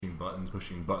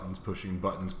pushing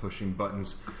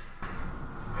buttons.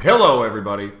 Hello,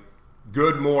 everybody.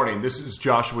 Good morning. This is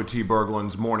Joshua T.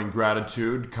 Berglan's Morning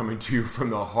Gratitude, coming to you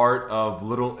from the heart of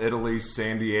Little Italy,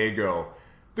 San Diego,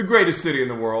 the greatest city in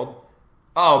the world.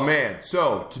 Oh, man.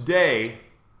 So, today,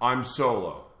 I'm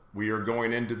solo. We are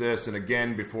going into this, and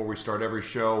again, before we start every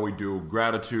show, we do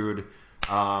gratitude.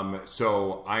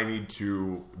 So, I need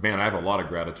to... Man, I have a lot of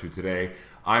gratitude today.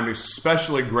 I'm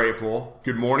especially grateful.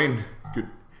 Good morning.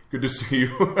 Good to see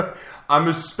you. I'm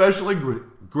especially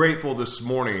grateful this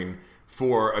morning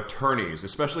for attorneys,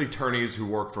 especially attorneys who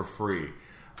work for free,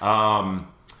 and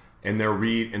their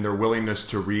willingness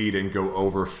to read and go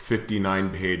over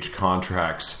 59-page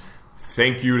contracts.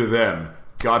 Thank you to them.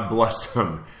 God bless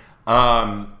them.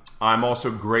 I'm also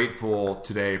grateful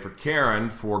today for Karen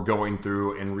for going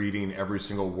through and reading every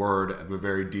single word of a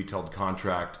very detailed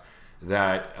contract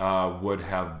that would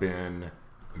have been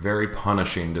very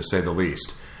punishing, to say the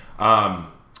least.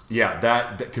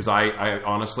 Because I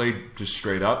honestly, just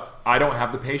straight up, I don't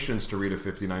have the patience to read a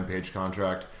 59-page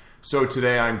contract. So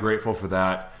today I'm grateful for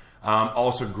that.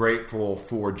 Also grateful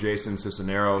for Jason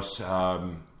Cisneros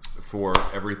for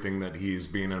everything that he's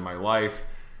been in my life.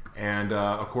 And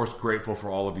of course, grateful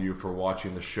for all of you for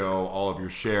watching the show, all of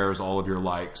your shares, all of your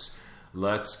likes.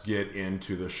 Let's get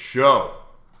into the show.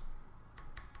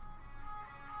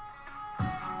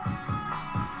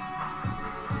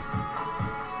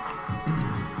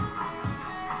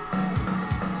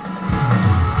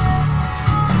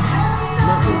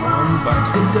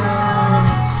 Bites the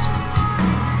dust.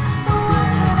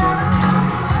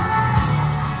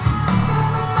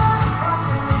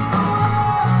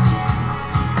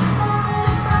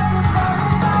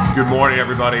 Good morning,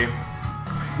 everybody.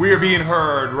 We are being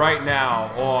heard right now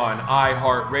on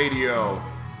iHeartRadio,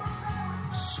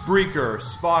 Spreaker,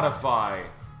 Spotify.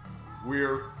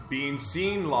 We're being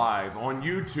seen live on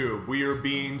YouTube. We are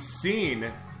being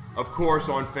seen, of course,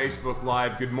 on Facebook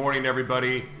Live. Good morning,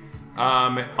 everybody.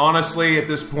 Honestly, at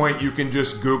this point, you can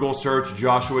just Google search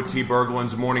Joshua T.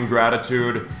 Berglan's Morning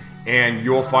Gratitude, and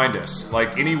you'll find us.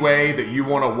 Like, any way that you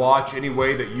want to watch, any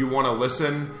way that you want to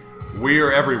listen, we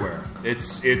are everywhere.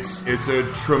 It's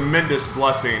a tremendous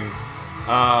blessing.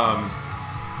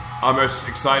 I'm just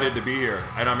excited to be here,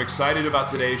 and I'm excited about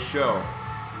today's show.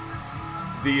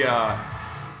 Let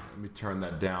me turn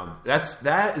that down.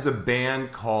 That is a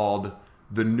band called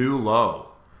The New Low.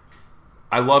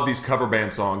 I love these cover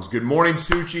band songs. Good morning,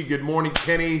 Suchi. Good morning,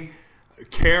 Kenny.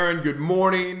 Karen, good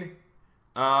morning.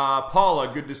 Paula,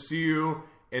 good to see you.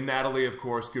 And Natalie, of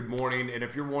course, good morning. And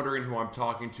if you're wondering who I'm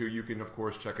talking to, you can, of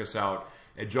course, check us out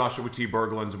at Joshua T.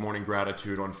 Berglan's Morning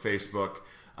Gratitude on Facebook.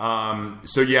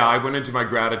 I went into my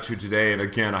gratitude today, and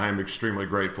again, I am extremely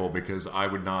grateful because I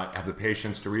would not have the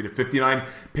patience to read a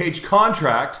 59-page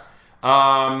contract.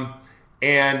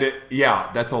 And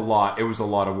yeah, that's a lot. It was a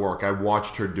lot of work. I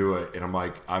watched her do it, and I'm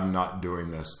like, I'm not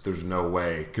doing this. There's no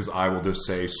way, because I will just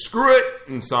say, screw it,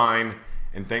 and sign.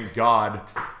 And thank God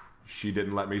she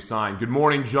didn't let me sign. Good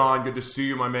morning, John. Good to see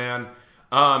you, my man.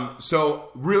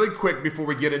 So really quick before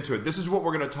we get into it, this is what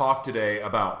we're going to talk today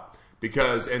about,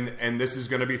 because, and this is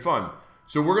going to be fun.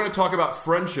 So we're going to talk about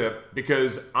friendship,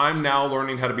 because I'm now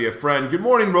learning how to be a friend. Good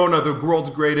morning, Rona, the world's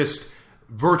greatest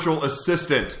virtual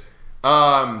assistant.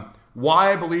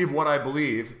 Why I believe what I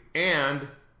believe, and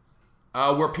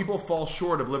where people fall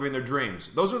short of living their dreams.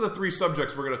 Those are the three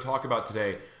subjects we're going to talk about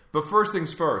today. But first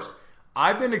things first,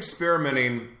 I've been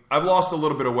experimenting. I've lost a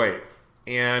little bit of weight,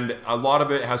 and a lot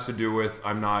of it has to do with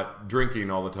I'm not drinking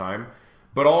all the time.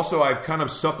 But also I've kind of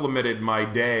supplemented my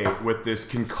day with this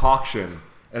concoction,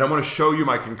 and I want to show you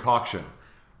my concoction.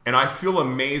 And I feel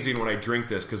amazing when I drink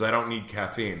this because I don't need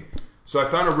caffeine. So I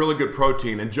found a really good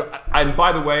protein. And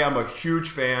by the way, I'm a huge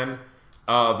fan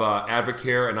of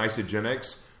Advocare and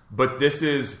Isogenics. But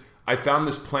I found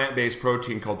this plant-based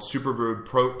protein called Superbrewed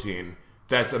Protein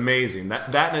that's amazing.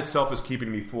 That in itself is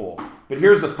keeping me full. But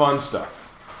here's the fun stuff.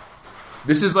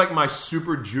 This is like my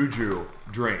super juju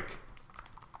drink.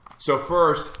 So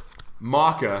first,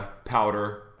 maca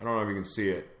powder. I don't know if you can see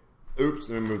it. Oops,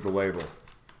 let me move the label.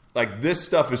 Like, this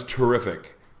stuff is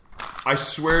terrific. I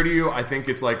swear to you, I think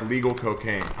it's like legal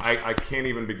cocaine. I can't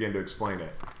even begin to explain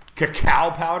it. Cacao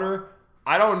powder?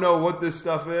 I don't know what this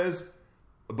stuff is,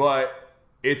 but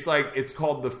it's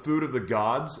called the food of the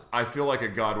gods. I feel like a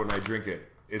god when I drink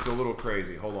it. It's a little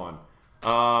crazy. Hold on.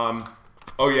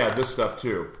 Oh yeah, this stuff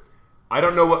too. I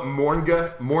don't know what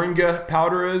moringa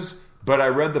powder is, but I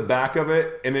read the back of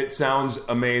it and it sounds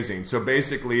amazing. So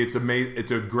basically, it's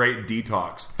a great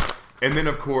detox. And then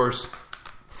of course,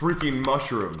 freaking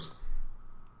mushrooms.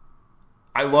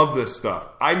 I love this stuff.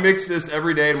 I mix this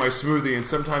every day in my smoothie, and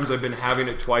sometimes I've been having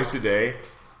it twice a day.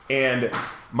 And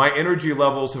my energy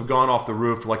levels have gone off the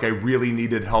roof. Like I really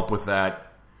needed help with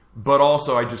that. But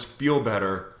also I just feel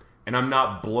better and I'm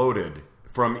not bloated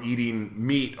from eating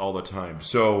meat all the time.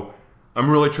 So I'm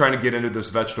really trying to get into this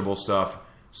vegetable stuff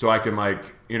so I can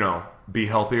be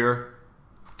healthier.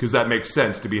 Because that makes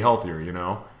sense to be healthier,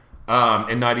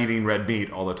 and not eating red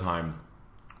meat all the time.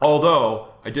 Although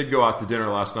I did go out to dinner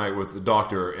last night with the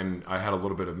doctor and I had a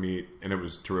little bit of meat and it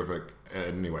was terrific.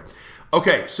 Anyway.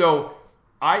 Okay, so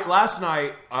last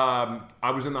night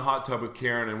I was in the hot tub with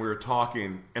Karen and we were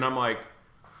talking and I'm like,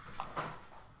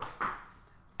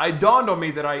 it dawned on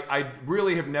me that I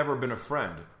really have never been a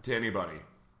friend to anybody.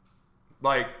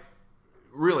 Like,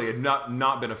 really, had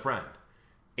not been a friend.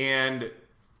 And,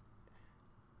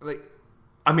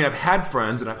 I've had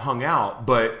friends and I've hung out,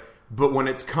 but when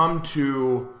it's come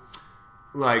to,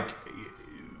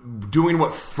 doing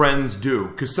what friends do,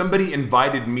 because somebody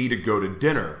invited me to go to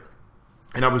dinner,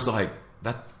 and I was like,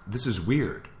 this is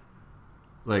weird.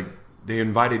 They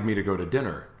invited me to go to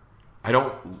dinner.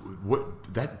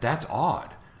 That's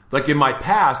odd. In my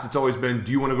past, it's always been,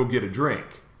 do you want to go get a drink?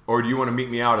 Or do you want to meet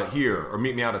me out at here? Or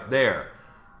meet me out at there?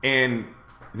 And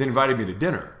they invited me to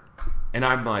dinner. And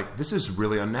I'm like, this is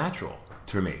really unnatural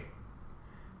to me.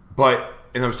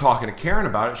 And I was talking to Karen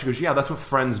about it. She goes, yeah, that's what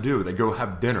friends do. They go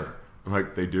have dinner. I'm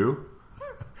like, they do?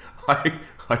 I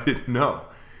didn't know.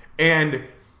 And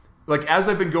as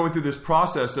I've been going through this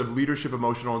process of leadership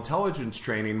emotional intelligence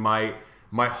training, my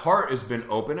heart has been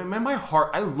open. And my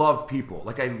heart, I love people.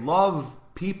 I love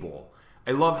people.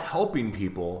 I love helping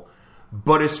people.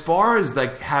 But as far as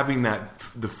having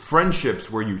the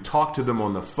friendships where you talk to them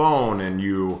on the phone and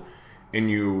you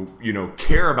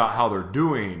care about how they're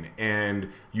doing and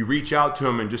you reach out to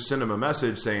them and just send them a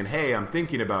message saying, hey, I'm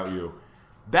thinking about you.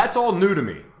 That's all new to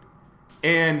me.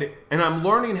 And I'm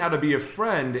learning how to be a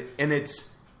friend, and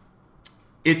it's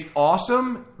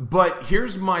awesome, but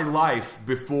here's my life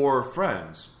before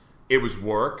friends. It was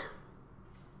work,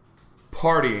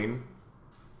 partying,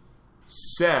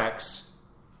 sex,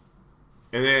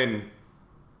 and then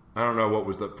I don't know what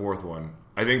was the fourth one.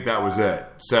 I think that was it.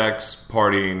 Sex,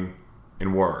 partying,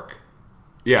 and work.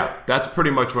 Yeah, that's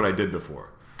pretty much what I did before.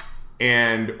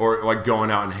 Or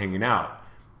going out and hanging out.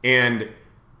 And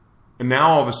now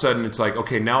all of a sudden it's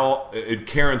okay, now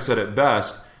Karen said it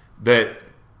best that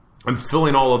I'm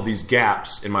filling all of these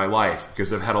gaps in my life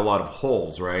because I've had a lot of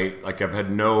holes, right? I've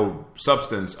had no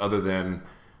substance other than,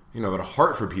 I've had a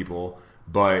heart for people,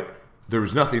 but there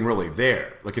was nothing really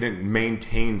there. I didn't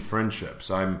maintain friendships.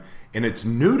 And it's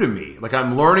new to me.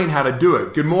 I'm learning how to do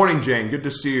it. Good morning, Jane. Good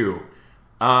to see you.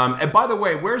 And by the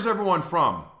way, where's everyone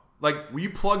from? Will you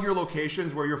plug your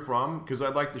locations where you're from? Because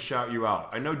I'd like to shout you out.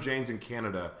 I know Jane's in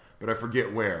Canada, but I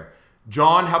forget where.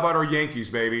 John, how about our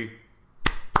Yankees, baby?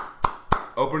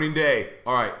 Opening day.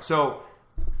 All right. So,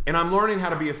 and I'm learning how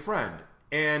to be a friend.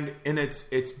 And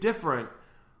it's different,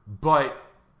 but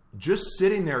just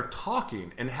sitting there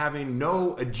talking and having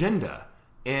no agenda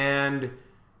and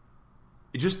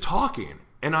just talking.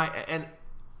 And I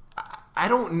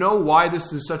don't know why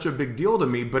this is such a big deal to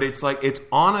me, but it's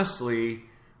honestly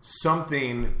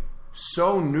something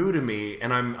so new to me,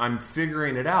 and I'm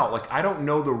figuring it out. I don't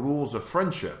know the rules of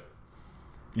friendship,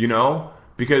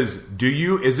 because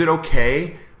is it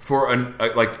okay for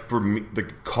me to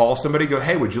call somebody, go,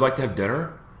 hey, would you like to have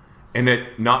dinner? And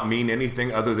it not mean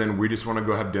anything other than we just want to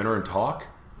go have dinner and talk?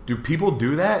 Do people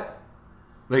do that?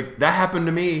 That happened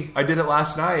to me. I did it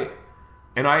last night.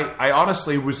 And I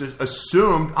honestly was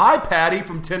assumed, hi, Patty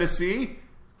from Tennessee.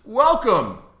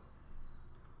 Welcome.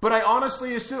 But I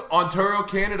honestly assumed, Ontario,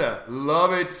 Canada.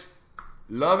 Love it.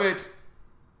 Love it.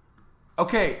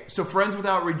 Okay, so friends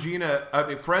without agendas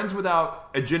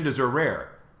are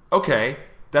rare. Okay,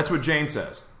 that's what Jane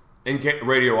says. And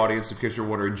radio audience, in case you're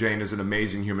wondering, Jane is an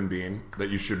amazing human being that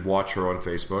you should watch her on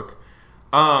Facebook.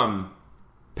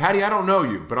 Patty, I don't know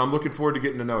you, but I'm looking forward to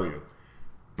getting to know you.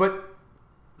 But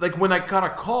when I got a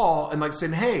call and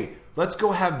saying, hey, let's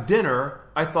go have dinner,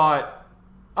 I thought,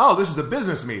 oh, this is a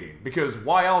business meeting. Because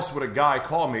why else would a guy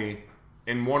call me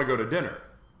and want to go to dinner?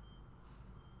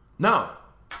 No.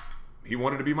 He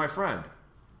wanted to be my friend.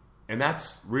 And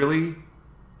that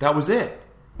was it.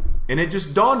 And it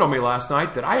just dawned on me last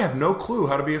night that I have no clue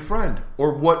how to be a friend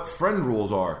or what friend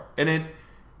rules are. And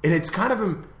it's kind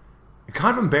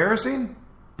of embarrassing,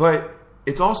 but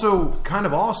it's also kind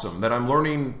of awesome that I'm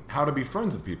learning how to be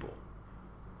friends with people.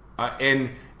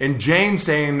 And Jane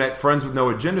saying that friends with no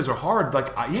agendas are hard.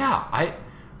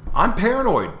 I'm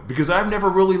paranoid because I've never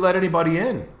really let anybody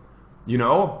in.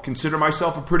 Consider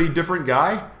myself a pretty different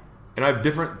guy, and I have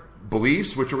different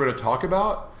beliefs, which we're going to talk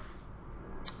about.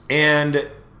 And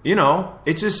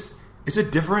it's a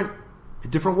different A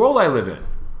different world I live in.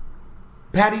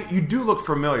 Patty, you do look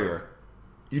familiar.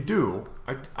 You do.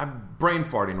 I'm brain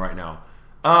farting right now.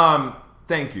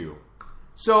 Thank you.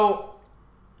 So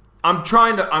I'm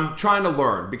trying to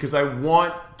learn because I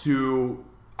want to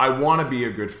be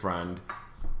a good friend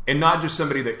and not just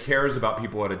somebody that cares about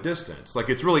people at a distance. Like,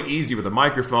 it's really easy with a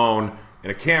microphone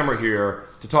and a camera here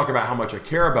to talk about how much I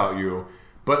care about you.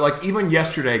 But like, even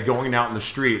yesterday going out in the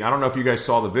street, I don't know if you guys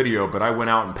saw the video, but I went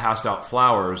out and passed out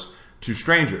flowers to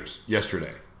strangers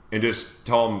yesterday and just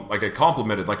tell them, like, I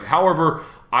complimented, like, however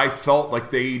I felt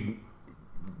like they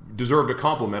deserved a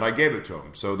compliment, I gave it to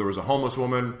them. So there was a homeless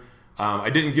woman. I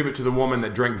didn't give it to the woman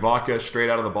that drank vodka straight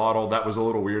out of the bottle. That was a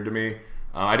little weird to me.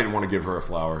 I didn't want to give her a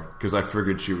flower because I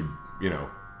figured she would,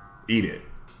 eat it.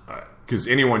 Because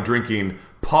anyone drinking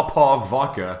Pawpaw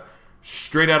vodka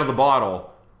straight out of the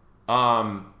bottle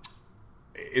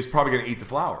is probably going to eat the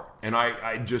flower. And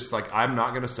I just, like, I'm not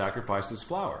going to sacrifice this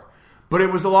flower. But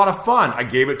it was a lot of fun. I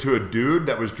gave it to a dude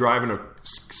that was driving a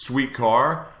sweet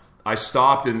car. I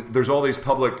stopped, and there's all these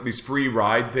free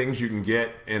ride things you can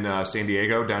get in San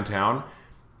Diego, downtown.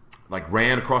 Like,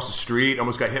 ran across the street,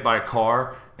 almost got hit by a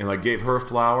car, and like gave her a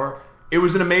flower. It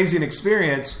was an amazing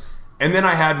experience. And then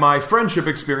I had my friendship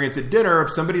experience at dinner of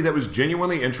somebody that was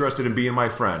genuinely interested in being my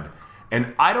friend.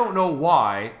 And I don't know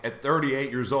why, at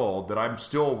 38 years old, that I'm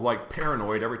still like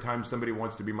paranoid every time somebody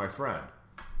wants to be my friend.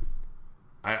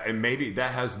 And maybe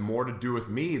that has more to do with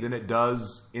me than it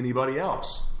does anybody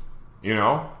else.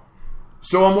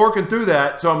 So I'm working through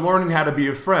that. So I'm learning how to be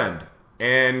a friend.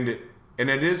 And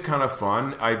it is kind of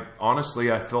fun. I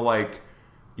feel like,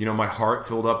 my heart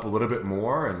filled up a little bit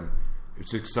more, and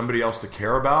it's like somebody else to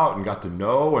care about and got to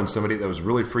know, and somebody that was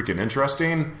really freaking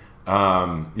interesting.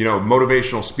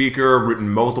 Motivational speaker, written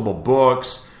multiple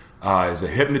books, is a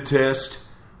hypnotist.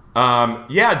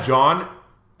 Yeah, John,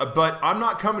 but I'm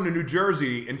not coming to New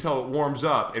Jersey until it warms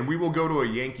up, and we will go to a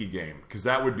Yankee game because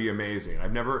that would be amazing.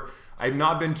 I've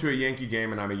not been to a Yankee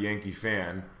game, and I'm a Yankee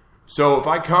fan. So if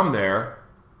I come there,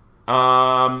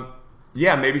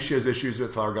 yeah, maybe she has issues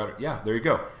with flower garden. Yeah, there you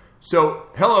go. So,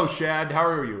 hello, Shad. How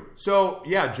are you? So,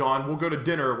 yeah, John, we'll go to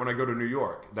dinner when I go to New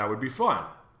York. That would be fun.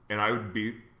 And I would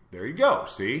be, there you go.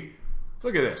 See?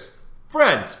 Look at this.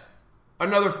 Friends.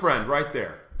 Another friend right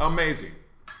there. Amazing.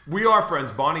 We are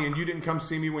friends, Bonnie, and you didn't come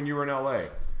see me when you were in LA.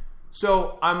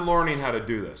 So, I'm learning how to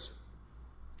do this.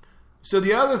 So,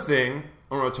 the other thing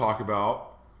I want to talk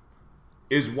about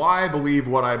is why I believe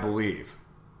what I believe.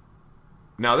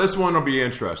 Now, this one will be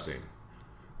interesting.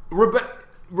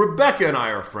 Rebecca and I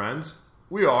are friends.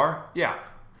 We are, yeah.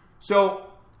 So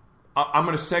I'm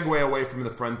going to segue away from the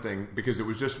friend thing because it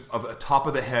was just a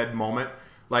top-of-the-head moment.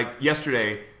 Like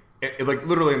yesterday, like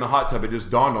literally in the hot tub, it just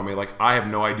dawned on me, like, I have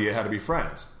no idea how to be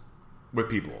friends with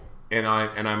people. And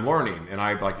I'm learning. And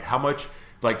I like how much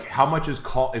is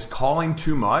calling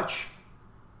too much?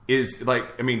 Is like,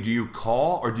 I mean, do you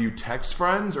call or do you text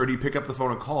friends or do you pick up the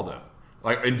phone and call them?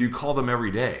 Like, and do you call them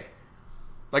every day?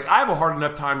 Like, I have a hard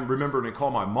enough time remembering to call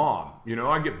my mom.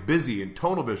 I get busy in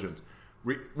tunnel visions.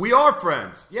 We are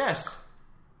friends, yes.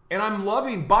 And I'm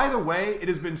loving, by the way, it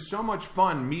has been so much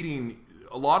fun meeting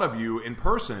a lot of you in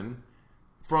person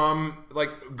from,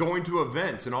 like, going to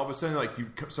events. And all of a sudden, like,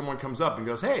 someone comes up and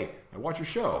goes, hey, I watch your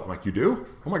show. I'm like, you do?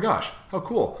 Oh, my gosh, how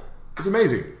cool. It's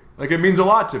amazing. Like, it means a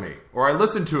lot to me. Or I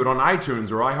listen to it on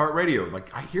iTunes or iHeartRadio.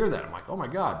 Like, I hear that. I'm like, oh, my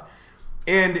God.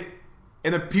 And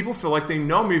if people feel like they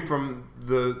know me from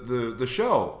the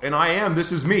show, and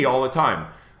this is me all the time.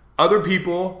 Other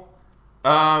people,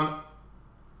 I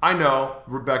know,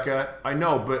 Rebecca, I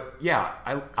know, but yeah,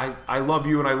 I love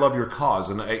you and I love your cause,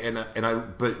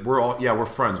 but we're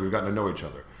friends. We've gotten to know each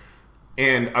other,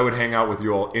 and I would hang out with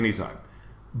you all anytime.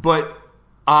 But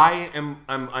I'm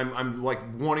like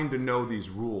wanting to know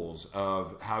these rules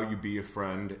of how you be a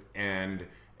friend and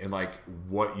like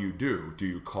what you do. Do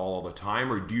you call all the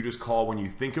time, or do you just call when you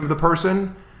think of the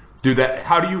person? Do that.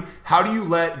 How do you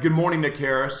let? Good morning, Nick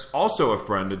Harris, also a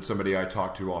friend and somebody I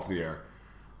talked to off the air.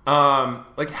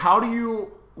 Like,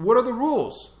 what are the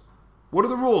rules? What are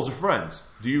the rules of friends?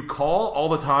 Do you call all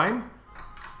the time?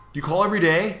 Do you call every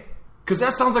day? Because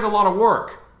that sounds like a lot of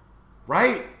work,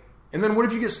 right? And then what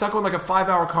if you get stuck on like a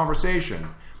 5-hour conversation?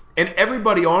 And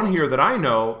everybody on here that I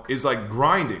know is like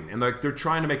grinding and like they're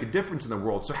trying to make a difference in the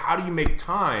world. So how do you make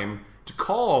time to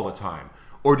call all the time?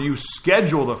 Or do you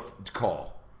schedule the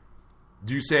call?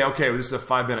 Do you say, okay, well, this is a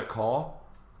 5-minute call?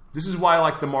 This is why I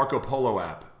like the Marco Polo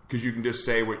app, because you can just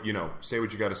say what you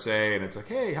got to say, and it's like,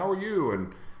 hey, how are you?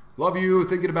 And love you,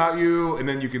 thinking about you, and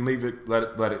then you can leave it,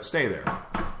 let it stay there.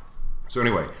 So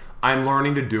anyway, I'm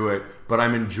learning to do it, but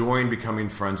I'm enjoying becoming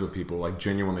friends with people, like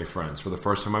genuinely friends, for the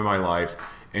first time in my life.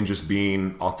 and just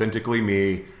being authentically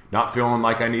me, not feeling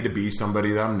like I need to be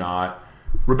somebody that I'm not.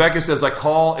 Rebecca says, I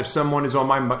call if someone is on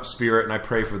my spirit and I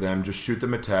pray for them, just shoot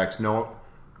them a text. No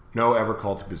ever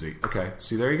call too busy. Okay,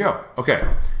 see, there you go. Okay,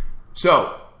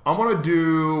 so I want to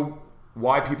do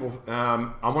why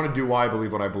I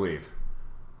believe what I believe.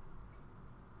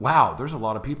 Wow, there's a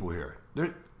lot of people here.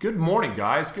 Good morning,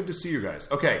 guys. Good to see you guys.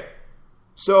 Okay,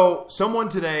 so someone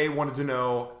today wanted to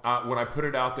know, when I put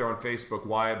it out there on Facebook,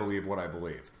 why I believe what I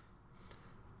believe.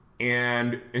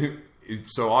 And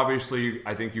so obviously,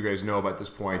 I think you guys know about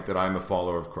this point that I'm a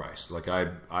follower of Christ. Like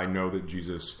I know that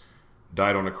Jesus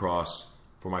died on a cross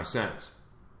for my sins.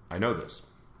 I know this.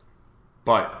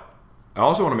 But I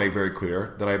also want to make very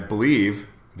clear that I believe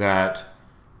that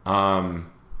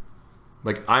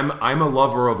like I'm a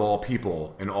lover of all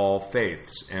people and all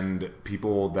faiths, and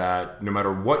people that no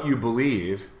matter what you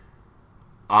believe,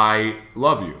 I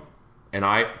love you. And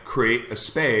I create a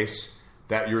space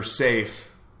that you're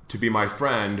safe to be my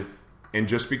friend. And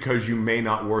just because you may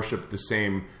not worship the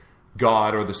same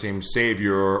God or the same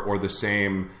Savior or the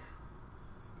same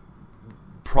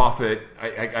prophet,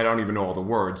 I don't even know all the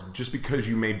words, just because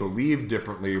you may believe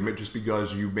differently, just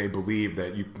because you may believe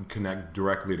that you can connect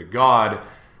directly to God,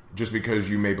 just because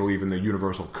you may believe in the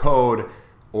universal code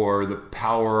or the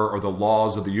power or the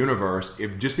laws of the universe,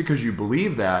 just because you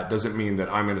believe that doesn't mean that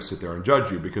I'm going to sit there and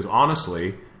judge you, because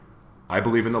honestly, I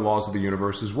believe in the laws of the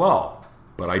universe as well.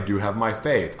 But I do have my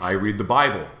faith. I read the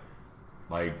Bible.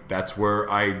 Like, that's where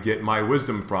I get my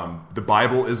wisdom from. The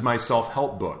Bible is my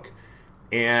self-help book.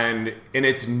 And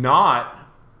it's not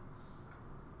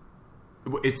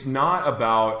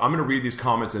about, I'm going to read these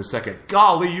comments in a second.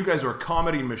 Golly, you guys are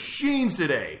comedy machines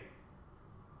today.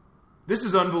 This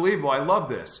is unbelievable. I love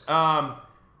this.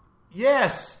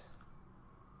 Yes.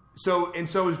 So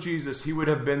is Jesus. He would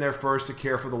have been there first to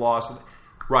care for the lost.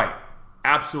 Right.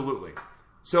 Absolutely.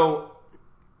 So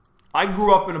I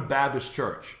grew up in a Baptist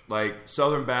church, like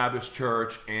Southern Baptist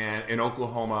Church and in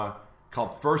Oklahoma,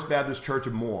 called First Baptist Church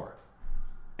of Moore.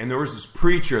 And there was this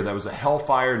preacher that was a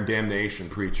hellfire and damnation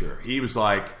preacher. He was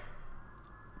like,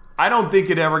 I don't think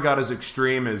it ever got as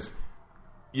extreme as,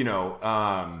 if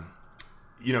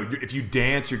you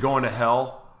dance, you're going to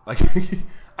hell. Like,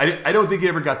 I don't think it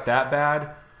ever got that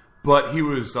bad. But he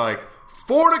was like,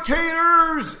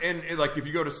 fornicators, and like if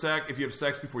you have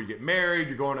sex before you get married,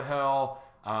 you're going to hell.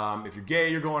 If you're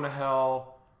gay, you're going to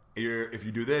hell. If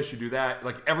you do this, you do that.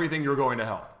 Like everything, you're going to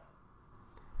hell.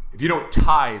 If you don't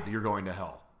tithe, you're going to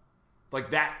hell.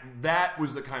 Like that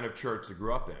was the kind of church I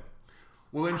grew up in.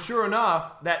 Well, and sure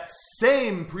enough, that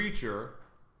same preacher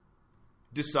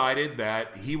decided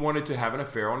that he wanted to have an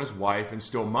affair on his wife and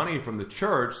steal money from the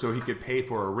church so he could pay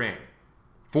for a ring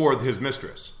for his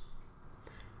mistress.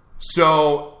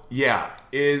 So, yeah,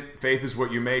 faith is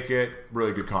what you make it.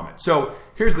 Really good comment. So,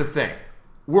 here's the thing.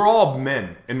 We're all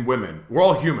men and women. We're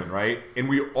all human, right? And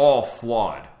we're all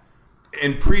flawed.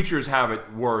 And preachers have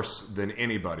it worse than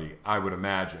anybody, I would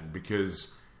imagine,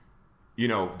 because,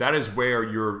 that is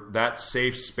where that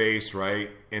safe space, right?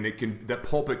 And that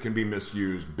pulpit can be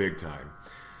misused big time.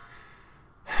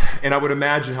 And I would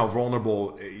imagine how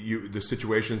vulnerable the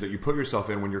situations that you put yourself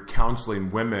in when you're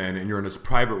counseling women and you're in this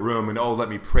private room and, let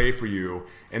me pray for you.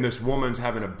 And this woman's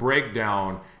having a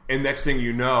breakdown. And next thing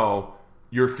you know,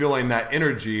 you're feeling that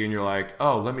energy and you're like,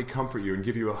 let me comfort you and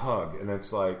give you a hug. And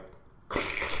it's like,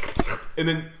 and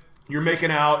then you're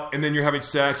making out and then you're having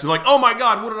sex. And like, oh my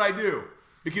God, what did I do?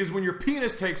 Because when your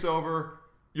penis takes over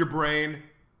your brain,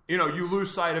 you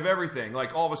lose sight of everything.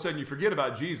 Like all of a sudden you forget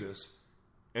about Jesus.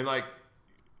 And like,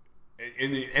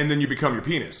 and then you become your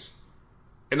penis.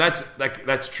 And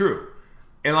that's true.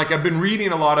 And like I've been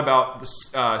reading a lot about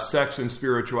sex and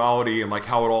spirituality and like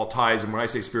how it all ties. And when I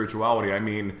say spirituality, I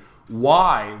mean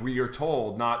why we are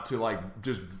told not to like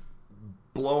just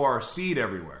blow our seed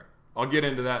everywhere. I'll get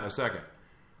into that in a second.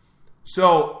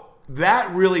 So that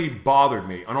really bothered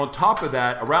me. And on top of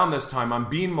that, around this time, I'm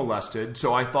being molested.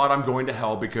 So I thought I'm going to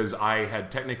hell because I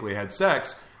had technically had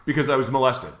sex because I was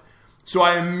molested. So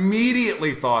I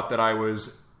immediately thought that I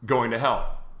was going to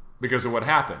hell because of what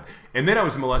happened. And then I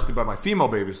was molested by my female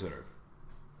babysitter.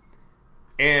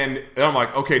 And I'm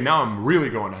like, okay, now I'm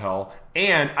really going to hell.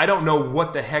 And I don't know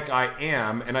what the heck I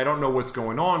am, and I don't know what's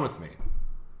going on with me.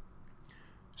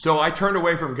 So I turned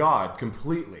away from God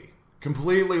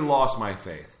completely lost my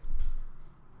faith.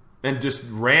 And just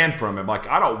ran from him. Like,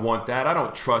 I don't want that. I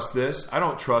don't trust this.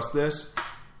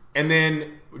 And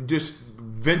then just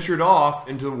ventured off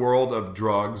into the world of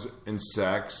drugs and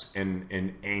sex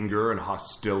and anger and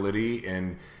hostility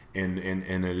and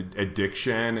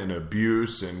addiction and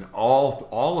abuse and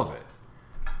all of it.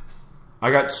 I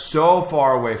got so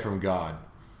far away from God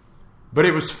But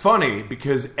it was funny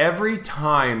because every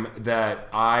time that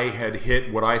I had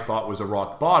hit what I thought was a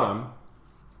rock bottom,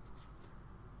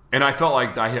 and I felt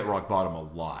like I hit rock bottom a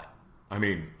lot. I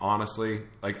mean, honestly,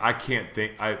 like I can't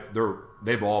think.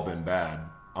 They've all been bad.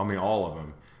 I mean, all of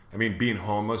them. I mean, being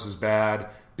homeless is bad.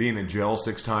 Being in jail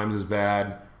 6 times is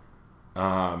bad.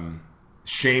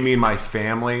 Shaming my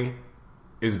family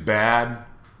is bad.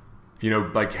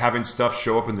 Like having stuff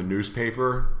show up in the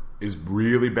newspaper is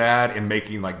really bad, and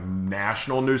making like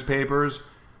national newspapers.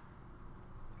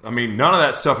 I mean, none of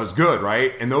that stuff is good,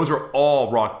 right? And those are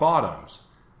all rock bottoms.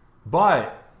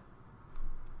 But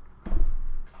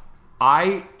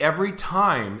every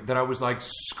time that I was like,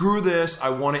 screw this, I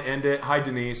want to end it. Hi,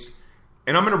 Denise.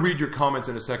 And I'm going to read your comments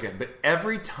in a second. But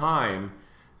every time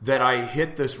that I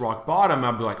hit this rock bottom,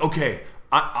 I'd be like, okay,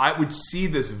 I would see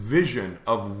this vision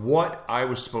of what I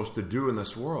was supposed to do in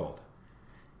this world.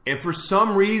 And for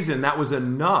some reason, that was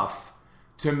enough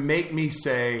to make me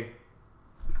say,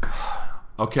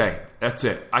 okay, that's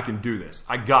it. I can do this.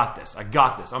 I got this.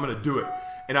 I'm going to do it.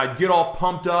 And I'd get all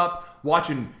pumped up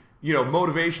watching,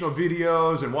 motivational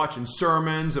videos and watching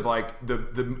sermons of like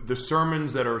the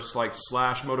sermons that are like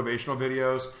slash motivational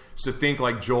videos. So think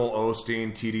like Joel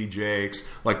Osteen, TD Jakes,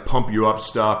 like pump you up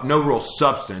stuff. No real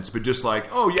substance, but just like,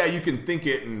 oh yeah, you can think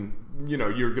it and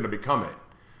you're going to become it.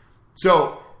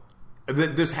 So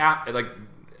like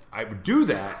I would do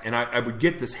that and I would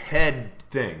get this head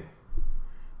thing.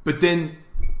 But then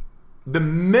the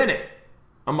minute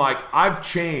I'm like, I've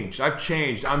changed,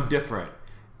 I'm different.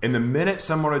 And the minute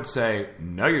someone would say,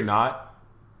 no, you're not.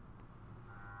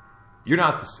 You're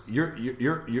not this.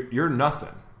 You're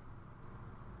nothing.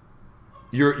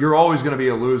 You're always going to be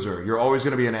a loser. You're always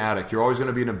going to be an addict. You're always going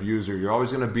to be an abuser. You're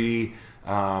always going to be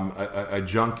a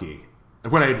junkie.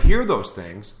 And when I'd hear those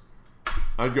things,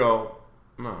 I'd go,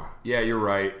 oh, yeah, you're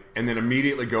right. And then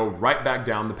immediately go right back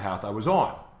down the path I was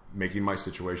on, making my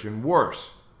situation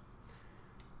worse.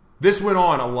 This went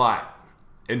on a lot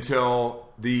until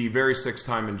the very 6th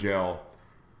time in jail,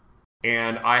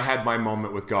 and I had my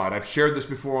moment with God. I've shared this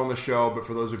before on the show, but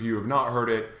for those of you who have not heard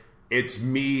it, it's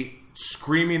me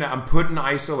screaming. I'm put in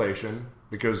isolation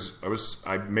because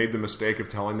I made the mistake of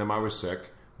telling them I was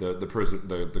sick,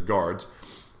 the guards.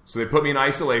 So they put me in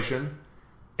isolation,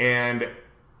 and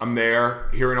I'm there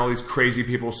hearing all these crazy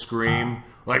people scream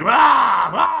like rah,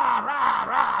 rah, rah,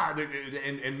 rah,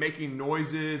 and making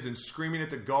noises and screaming at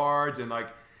the guards and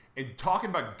talking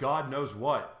about God knows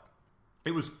what.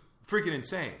 It was freaking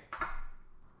insane.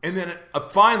 And then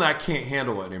finally I can't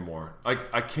handle it anymore.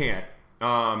 I can't.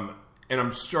 And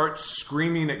I'm start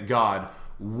screaming at God,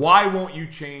 why won't you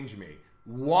change me?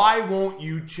 Why won't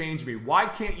you change me? Why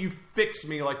can't you fix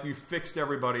me like you fixed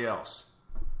everybody else?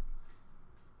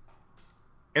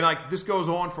 And this goes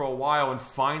on for a while, and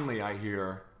finally I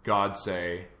hear God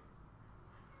say,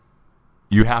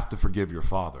 you have to forgive your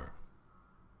father.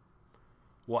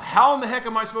 Well, how in the heck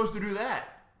am I supposed to do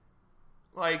that?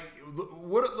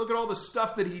 Look at all the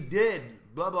stuff that he did,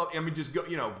 blah, blah. I mean, just go,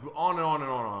 on and on and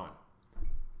on and on.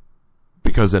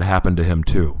 Because it happened to him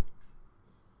too.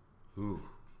 Ooh.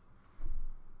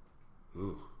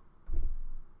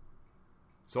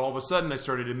 So all of a sudden I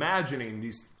started imagining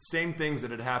these same things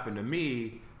that had happened to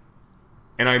me,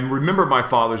 and I remember my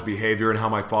father's behavior and how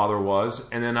my father was,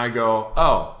 and then I go,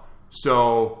 oh,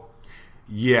 so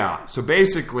yeah. So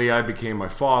basically I became my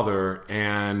father,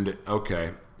 and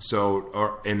okay.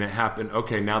 And it happened,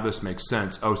 okay, now this makes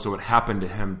sense. Oh, so it happened to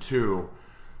him too.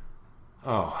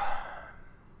 Oh.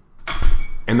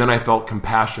 And then I felt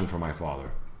compassion for my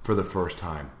father for the first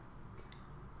time.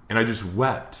 And I just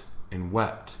wept and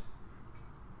wept.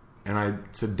 And I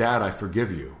said, Dad, I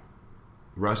forgive you.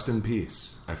 Rest in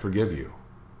peace. I forgive you.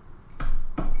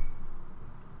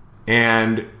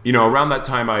 And, around that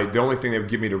time, the only thing they would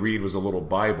give me to read was a little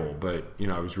Bible. But,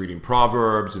 I was reading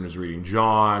Proverbs and I was reading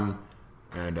John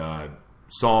and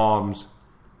Psalms.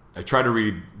 I tried to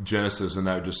read Genesis, and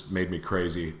that just made me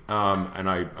crazy. And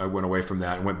I went away from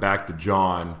that and went back to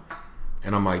John.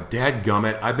 And I'm like,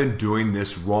 dadgummit, I've been doing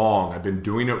this wrong. I've been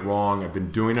doing it wrong.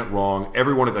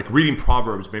 Everyone, reading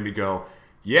Proverbs made me go,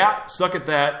 yeah, suck at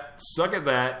that, suck at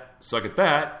that, suck at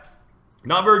that.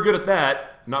 Not very good at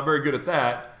that, not very good at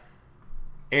that.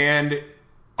 And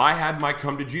I had my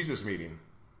come to Jesus meeting,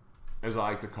 as I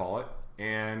like to call it.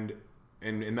 And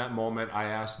in that moment, I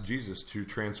asked Jesus to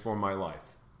transform my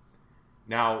life.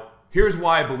 Now, here's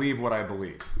why I believe what I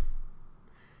believe.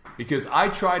 Because I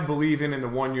tried believing in the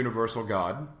one universal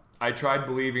God. I tried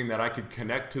believing that I could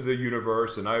connect to the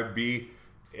universe and I would be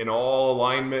in all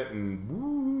alignment and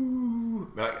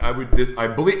woo. I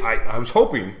was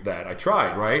hoping that. I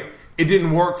tried, right? It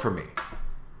didn't work for me.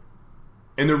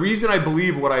 And the reason I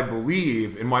believe what I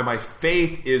believe and why my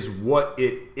faith is what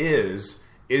it is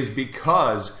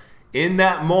because in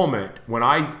that moment when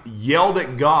I yelled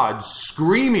at God,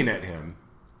 screaming at him,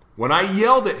 when I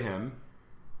yelled at him,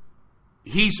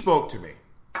 he spoke to me.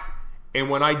 And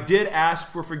when I did ask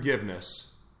for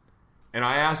forgiveness and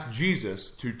I asked Jesus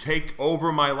to take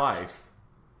over my life,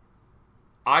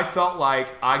 I felt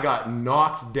like I got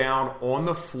knocked down on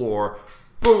the floor,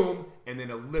 boom, and then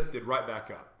it lifted right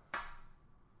back up.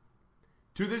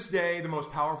 To this day, the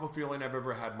most powerful feeling I've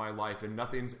ever had in my life, and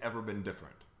nothing's ever been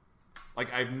different.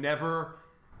 Like, I've never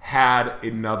had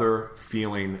another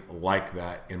feeling like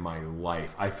that in my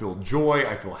life. I feel joy,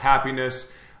 I feel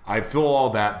happiness, I feel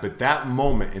all that, but that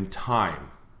moment in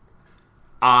time,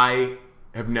 I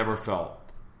have never felt.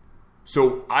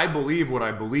 So I believe what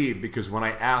I believe because when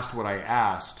I asked what I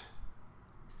asked,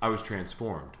 I was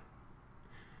transformed.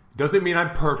 Doesn't mean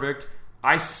I'm perfect.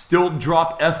 I still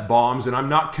drop F-bombs, and I'm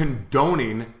not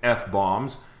condoning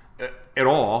F-bombs at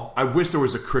all. I wish there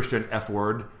was a Christian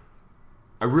F-word.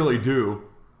 I really do,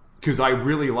 because I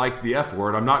really like the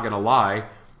F-word. I'm not going to lie.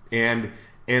 And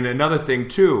another thing,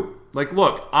 too. Like,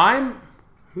 look,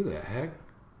 who the heck?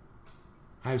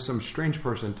 I have some strange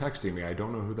person texting me. I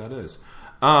don't know who that is.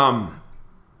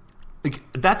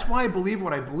 That's why I believe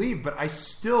what I believe, but I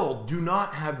still do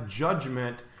not have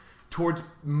judgment towards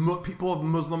people of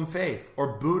Muslim faith or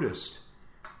Buddhist.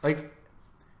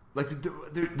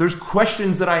 There's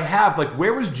questions that I have. Like,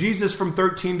 where was Jesus from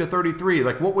 13 to 33?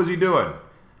 Like, what was he doing?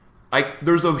 Like,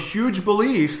 there's a huge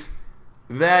belief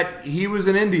that he was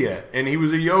in India and he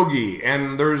was a yogi,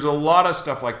 and there's a lot of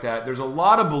stuff like that. There's a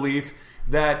lot of belief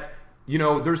that, you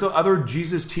know, there's other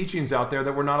Jesus teachings out there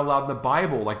that were not allowed in the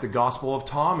Bible, like the Gospel of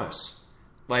Thomas.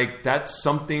 Like, that's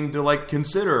something to, like,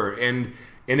 consider. And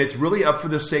it's really up for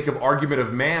the sake of argument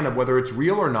of man of whether it's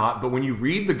real or not. But when you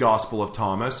read the Gospel of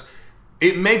Thomas,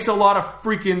 it makes a lot of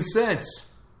freaking sense.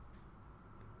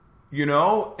 You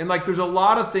know? And, like, there's a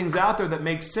lot of things out there that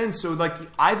make sense. So, like,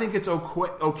 I think it's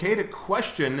okay to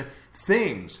question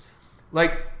things.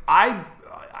 Like, I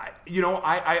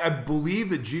believe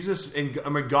that Jesus and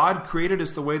God created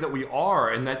us the way that we are,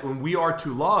 and that when we are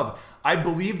to love, I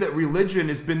believe that religion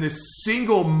has been the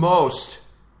single most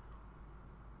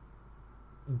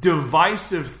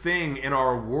divisive thing in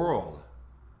our world.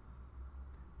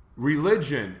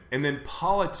 Religion, and then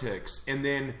politics, and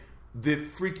then the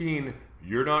freaking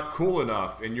you're not cool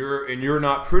enough, and you're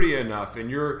not pretty enough, and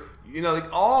you're, you know,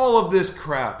 like all of this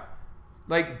crap.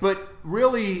 Like, but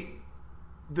really,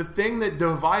 the thing that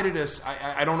divided us,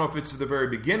 I don't know if it's at the very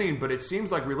beginning, but it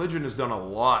seems like religion has done a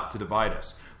lot to divide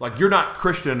us. Like, you're not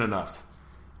Christian enough.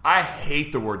 I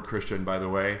hate the word Christian, by the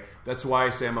way. That's why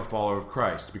I say I'm a follower of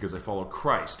Christ, because I follow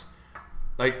Christ.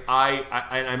 Like,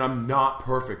 and I'm not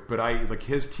perfect, but like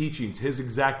his teachings, his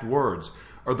exact words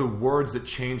are the words that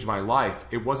changed my life.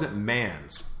 It wasn't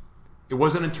man's. It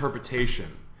wasn't interpretation.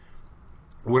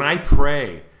 When I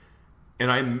pray,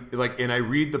 and I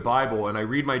read the Bible and I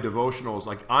read my devotionals,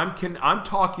 like I'm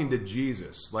talking to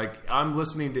Jesus, like I'm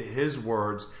listening to his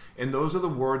words, and those are the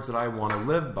words that I want to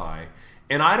live by.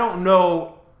 And I don't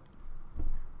know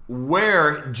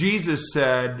where Jesus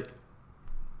said,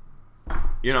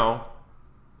 you know,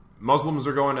 Muslims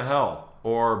are going to hell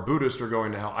or Buddhists are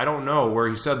going to hell. I don't know where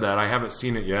he said that. I haven't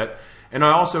seen it yet. And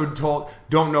I also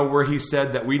don't know where he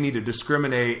said that we need to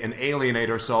discriminate and alienate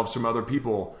ourselves from other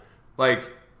people.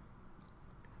 Like,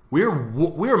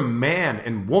 we're man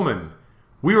and woman.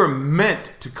 We were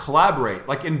meant to collaborate.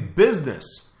 Like in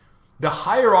business, the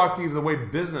hierarchy of the way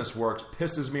business works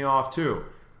pisses me off too.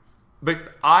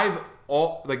 But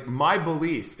my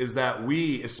belief is that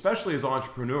we, especially as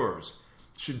entrepreneurs,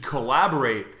 should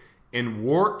collaborate and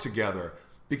work together.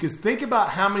 Because think about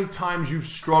how many times you've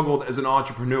struggled as an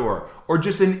entrepreneur or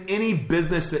just in any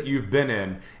business that you've been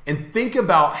in, and think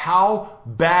about how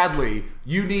badly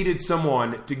you needed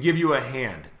someone to give you a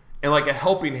hand, and like a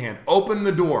helping hand, open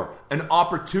the door, an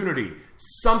opportunity,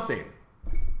 something,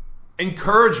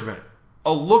 encouragement,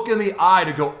 a look in the eye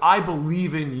to go, I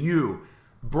believe in you.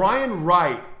 Brian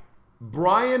Wright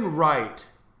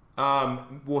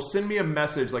will send me a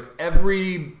message like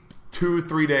every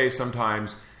 2-3 days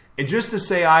sometimes, and just to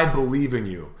say, I believe in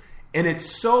you. And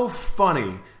it's so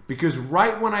funny because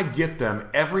right when I get them,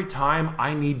 every time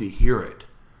I need to hear it.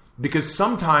 Because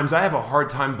sometimes I have a hard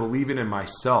time believing in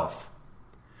myself.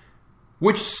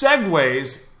 Which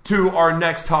segues to our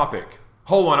next topic.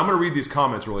 Hold on, I'm going to read these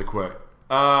comments really quick.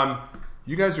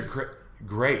 You guys are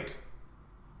great.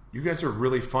 You guys are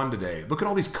really fun today. Look at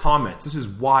all these comments. This is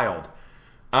wild.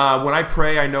 When I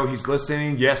pray, I know he's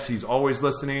listening. Yes, he's always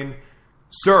listening.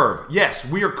 Serve. Yes,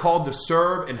 we are called to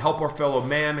serve and help our fellow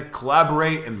man,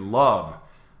 collaborate and love.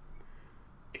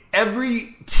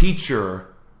 every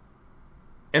teacher,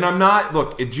 and I'm not,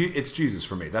 look, it's Jesus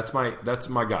for me. That's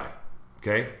my guy.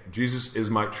 Okay? Jesus is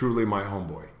truly my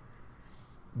homeboy.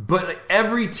 But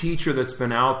every teacher that's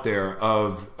been out there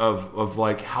of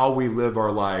like how we live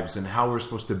our lives and how we're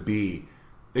supposed to be,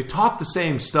 they taught the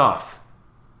same stuff.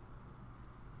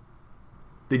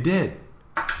 They did.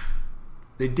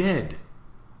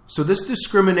 So this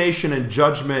discrimination and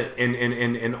judgment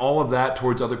and all of that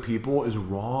towards other people is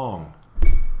wrong.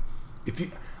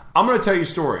 I'm going to tell you a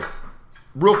story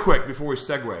real quick before we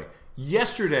segue.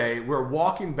 Yesterday, we're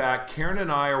walking back. Karen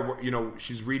and I are,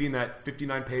 she's reading that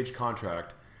 59-page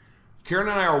contract. Karen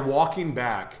and I are walking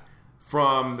back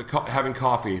from having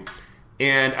coffee,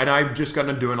 and I've just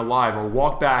gotten doing a live. We'll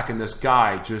walk back, and this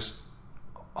guy just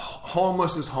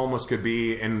homeless as homeless could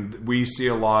be, and we see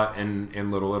a lot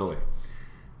in Little Italy.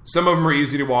 Some of them are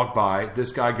easy to walk by.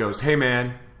 This guy goes, hey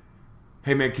man,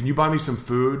 can you buy me some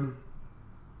food?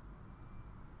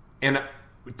 And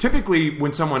typically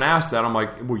when someone asks that, I'm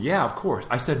like, well, yeah, of course.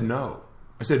 I said, no,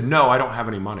 I don't have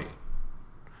any money.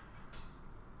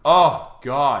 Oh,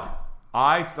 God.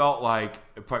 I felt like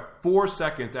 4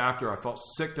 seconds after, I felt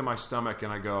sick to my stomach,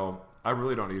 and I go, I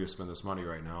really don't need to spend this money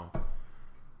right now.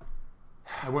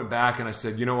 I went back and I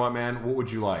said, you know what, man? What would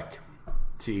you like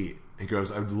to eat? He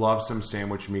goes, I'd love some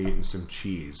sandwich meat and some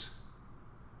cheese.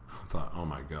 I thought, oh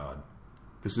my God.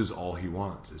 This is all he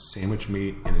wants, is sandwich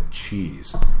meat and a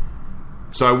cheese.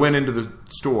 So I went into the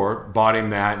store, bought him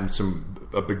that and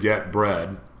a baguette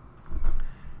bread,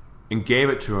 and gave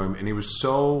it to him, and he was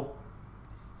so...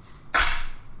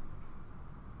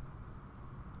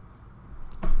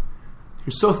 He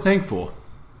was so thankful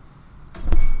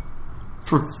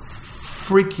for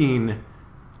freaking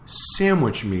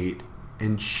sandwich meat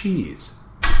and cheese.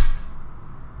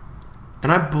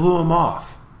 And I blew him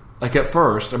off. Like at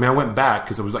first, I went back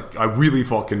because I really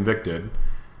felt convicted.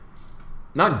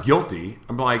 Not guilty.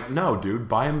 I'm like, no, dude,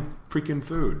 buy him freaking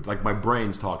food. Like my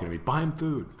brain's talking to me. Buy him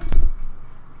food.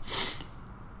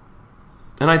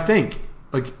 And I think,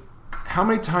 like, how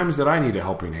many times did I need a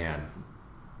helping hand?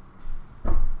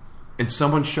 And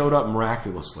someone showed up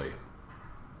miraculously.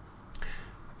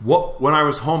 When I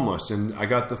was homeless and I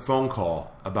got the phone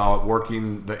call about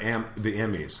working the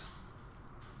Emmys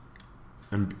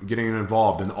and getting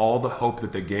involved, and all the hope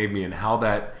that they gave me, and how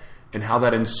that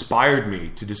inspired me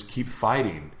to just keep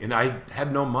fighting. And I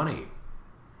had no money.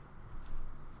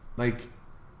 Like,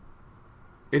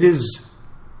 it's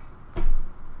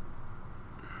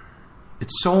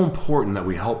so important that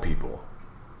we help people.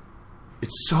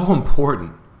 It's so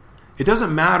important. It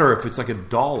doesn't matter if it's like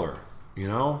 $1,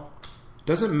 It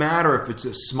doesn't matter if it's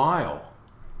a smile.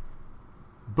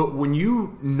 But when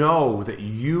you know that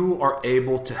you are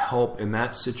able to help in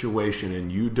that situation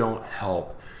and you don't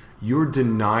help, you're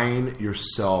denying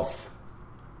yourself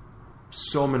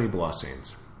so many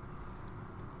blessings.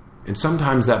 And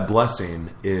sometimes that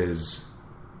blessing is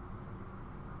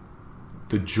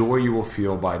the joy you will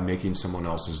feel by making someone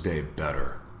else's day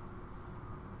better.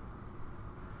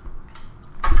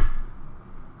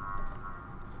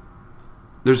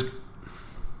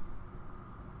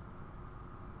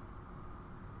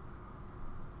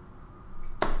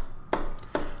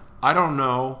 I don't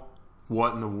know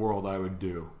what in the world I would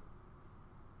do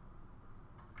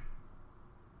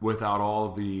without all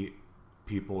of the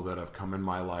people that have come in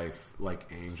my life like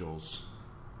angels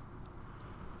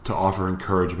to offer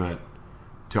encouragement,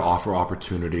 to offer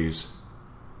opportunities,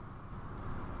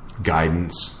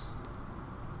 guidance.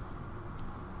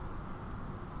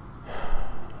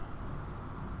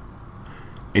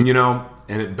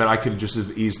 And but I could just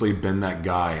have easily been that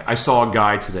guy. I saw a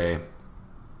guy today,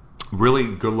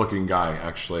 really good-looking guy,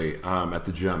 actually, at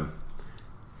the gym.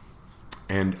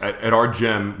 And at our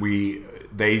gym,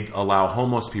 they allow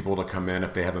homeless people to come in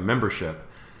if they have a membership,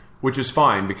 which is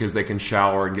fine because they can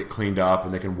shower and get cleaned up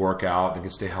and they can work out, they can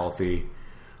stay healthy.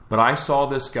 But I saw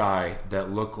this guy that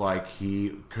looked like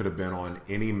he could have been on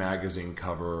any magazine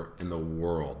cover in the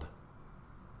world.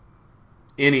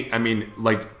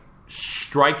 Like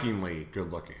strikingly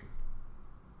good looking.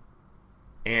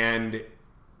 And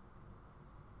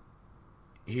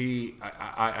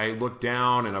I looked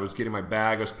down and I was getting my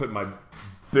bag. I was putting my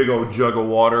big old jug of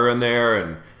water in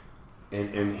there,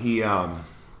 and he and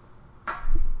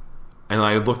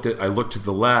I looked to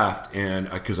the left, and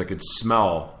because I could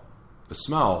smell the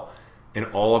smell, and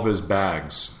all of his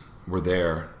bags were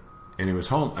there, and he was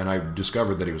home, and I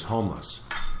discovered that he was homeless.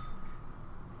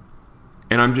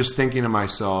 And I'm just thinking to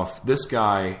myself, this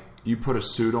guy, you put a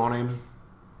suit on him,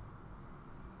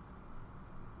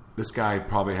 this guy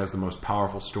probably has the most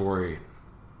powerful story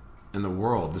in the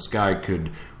world. This guy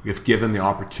could, if given the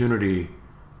opportunity,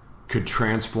 could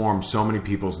transform so many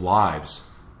people's lives.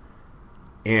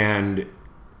 And,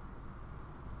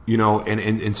 you know,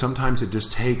 and sometimes it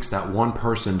just takes that one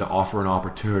person to offer an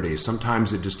opportunity.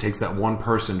 Sometimes it just takes that one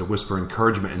person to whisper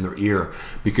encouragement in their ear.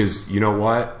 Because, you know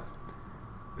what?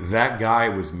 That guy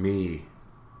was me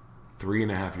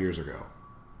 3.5 years ago.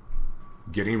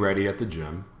 Getting ready at the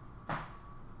gym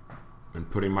and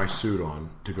putting my suit on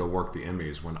to go work the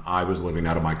Emmys when I was living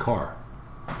out of my car.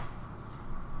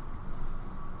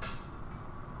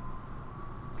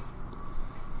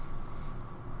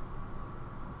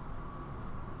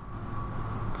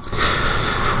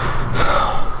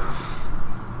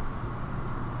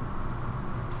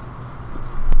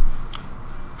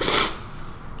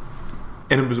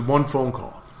 And it was one phone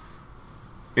call.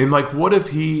 And like, what if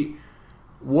he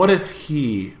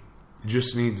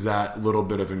just needs that little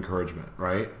bit of encouragement,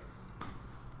 right?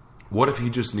 What if he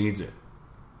just needs it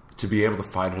to be able to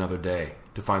fight another day,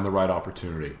 to find the right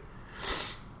opportunity?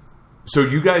 So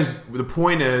you guys, the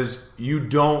point is, you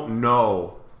don't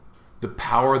know the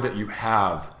power that you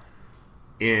have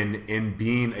in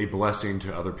being a blessing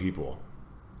to other people.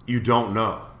 You don't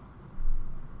know.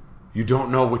 You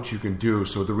don't know what you can do.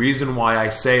 So the reason why I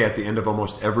say at the end of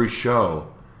almost every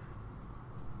show,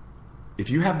 if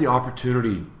you have the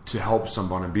opportunity to help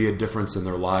someone and be a difference in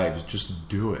their lives, just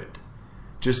do it.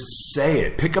 Just say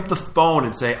it. Pick up the phone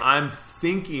and say, I'm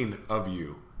thinking of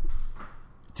you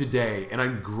today, and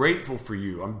I'm grateful for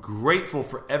you. I'm grateful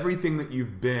for everything that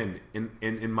you've been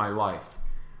in my life.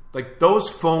 Like, those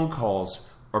phone calls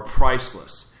are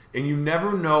priceless. And you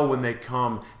never know when they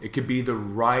come. It could be the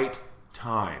right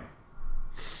time.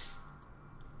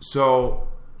 So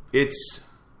it's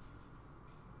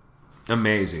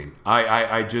amazing.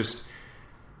 I just...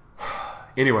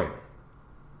 Anyway,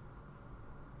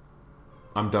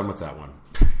 I'm done with that one.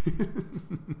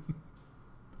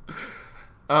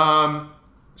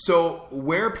 So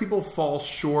where people fall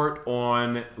short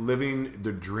on living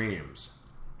their dreams.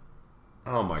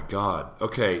 Oh my God.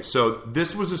 Okay, so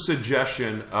this was a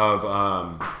suggestion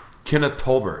of Kenneth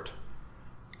Tolbert.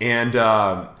 And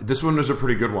this one was a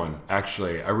pretty good one,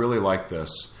 actually. I really like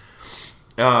this.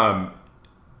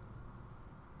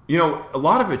 You know, a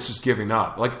lot of it's just giving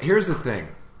up. Like, here's the thing.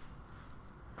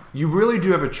 You really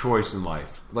do have a choice in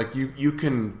life. Like, you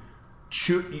can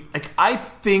choose. Like, I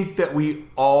think that we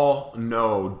all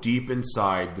know deep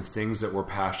inside the things that we're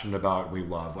passionate about and we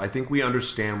love. I think we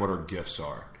understand what our gifts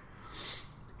are.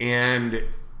 And,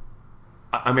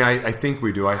 I mean, I think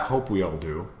we do. I hope we all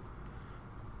do.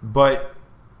 But...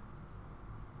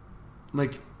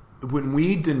 like, when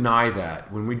we deny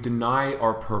that, when we deny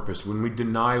our purpose, when we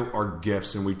deny our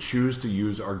gifts and we choose to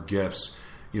use our gifts,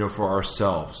 you know, for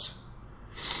ourselves,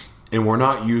 and we're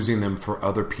not using them for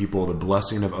other people, the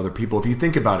blessing of other people. If you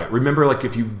think about it, remember, like,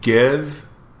 if you give,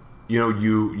 you know,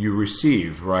 you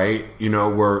receive, right? You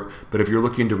know, but if you're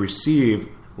looking to receive,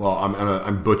 well,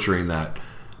 I'm butchering that.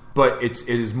 But it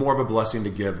is more of a blessing to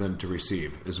give than to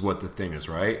receive, is what the thing is,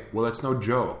 right? Well, that's no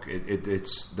joke.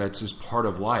 That's just part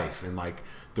of life. And like,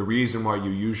 the reason why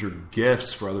you use your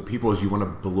gifts for other people is you want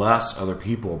to bless other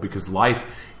people, because life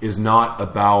is not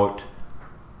about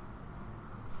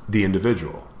the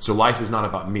individual. So life is not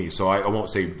about me. So I won't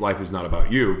say life is not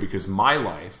about you, because my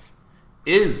life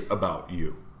is about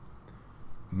you.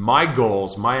 My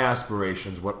goals, my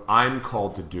aspirations, what I'm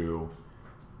called to do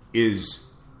is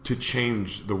to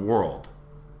change the world.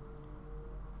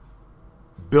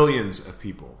 Billions of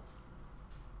people.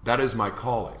 That is my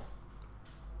calling.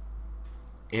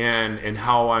 And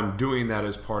how I'm doing that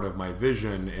as part of my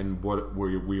vision, and what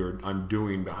I'm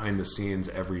doing behind the scenes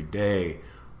every day,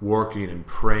 working and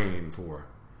praying for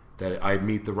that I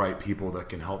meet the right people that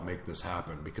can help make this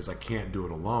happen, because I can't do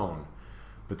it alone.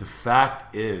 But the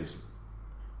fact is,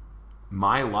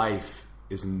 my life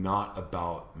is not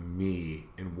about me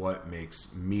and what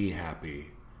makes me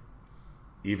happy,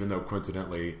 even though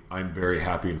coincidentally I'm very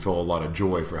happy and feel a lot of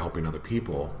joy for helping other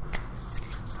people.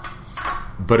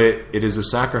 But it is a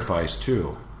sacrifice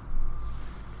too.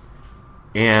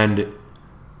 And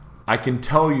I can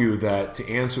tell you that to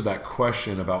answer that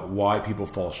question about why people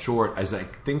fall short, as I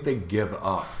think they give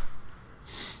up.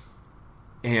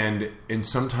 And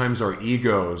sometimes our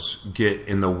egos get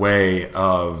in the way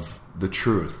of the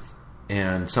truth.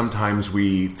 And sometimes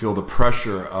we feel the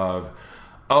pressure of,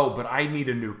 oh, but I need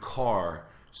a new car,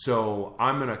 so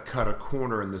I'm going to cut a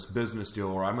corner in this business deal,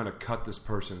 or I'm going to cut this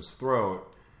person's throat.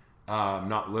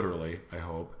 Not literally, I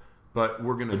hope. But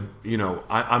we're going to, you know,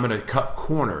 I'm going to cut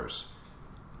corners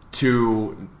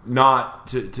to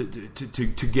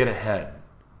get ahead.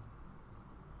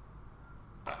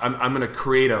 I'm going to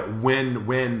create a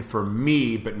win-win for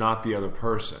me, but not the other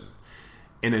person.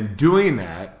 And in doing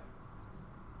that,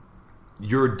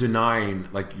 you're denying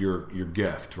like your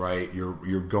gift, right?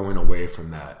 You're going away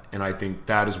from that. And I think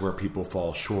that is where people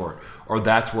fall short, or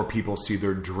that's where people see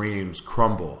their dreams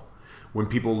crumble. When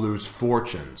people lose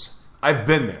fortunes. I've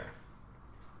been there.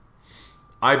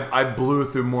 I blew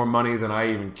through more money than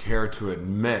I even care to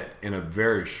admit in a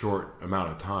very short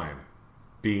amount of time,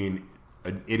 being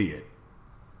an idiot.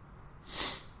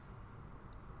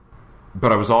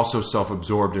 But I was also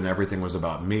self-absorbed and everything was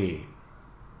about me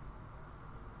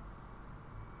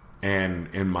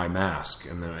and in my mask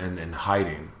and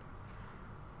hiding.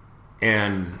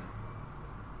 And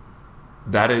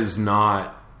that is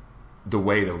not the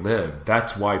way to live.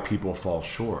 That's why people fall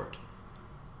short.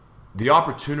 The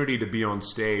opportunity to be on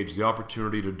stage, the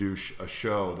opportunity to do a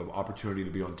show, the opportunity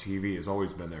to be on TV has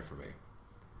always been there for me.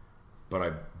 But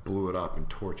I blew it up and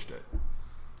torched it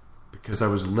because I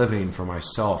was living for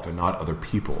myself and not other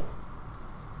people.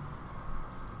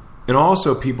 And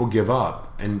also people give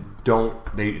up and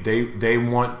they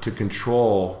want to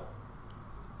control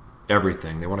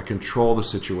everything. They want to control the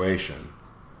situation.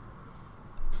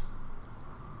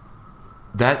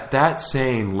 That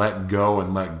saying, let go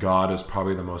and let God, is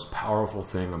probably the most powerful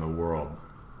thing in the world.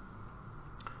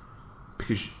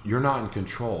 Because you're not in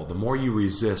control. The more you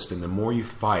resist and the more you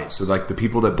fight. So like the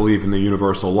people that believe in the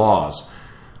universal laws,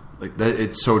 like that,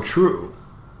 it's so true.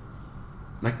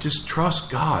 Like just trust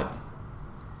God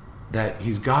that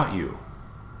He's got you.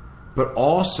 But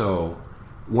also,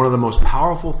 one of the most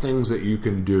powerful things that you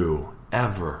can do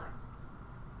ever,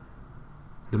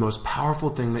 the most powerful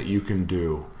thing that you can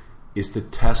do is to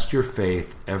test your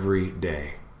faith every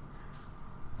day.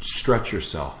 Stretch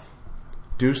yourself.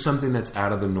 Do something that's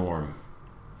out of the norm.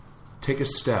 Take a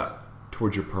step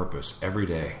towards your purpose every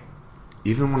day,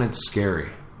 even when it's scary.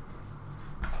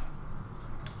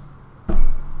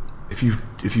 If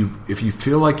you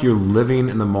feel like you're living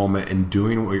in the moment and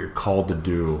doing what you're called to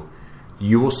do,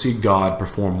 you will see God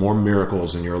perform more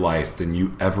miracles in your life than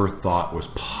you ever thought was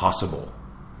possible.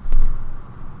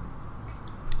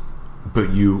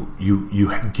 But you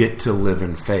get to live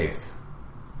in faith.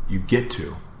 You get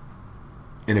to.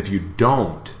 And if you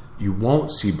don't, you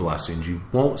won't see blessings. You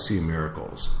won't see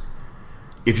miracles.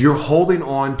 If you're holding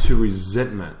on to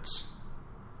resentments,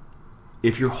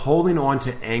 if you're holding on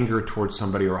to anger towards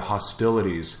somebody or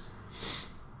hostilities,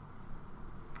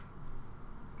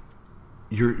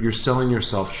 you're selling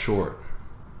yourself short.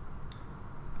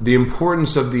 The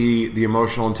importance of the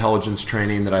emotional intelligence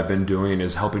training that I've been doing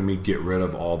is helping me get rid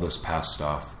of all this past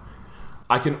stuff.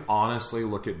 I can honestly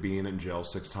look at being in jail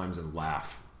 6 times and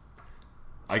laugh.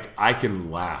 I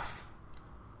can laugh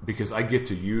because I get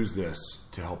to use this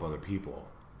to help other people.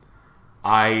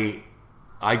 I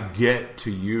get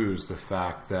to use the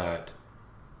fact that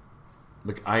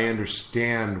I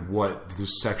understand what the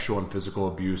sexual and physical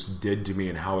abuse did to me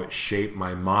and how it shaped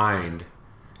my mind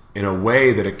in a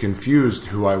way that it confused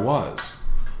who I was.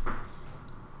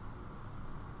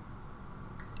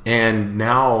 And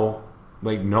now,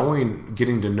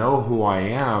 getting to know who I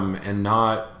am and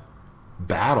not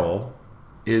battle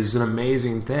is an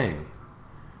amazing thing.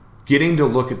 Getting to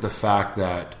look at the fact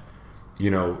that,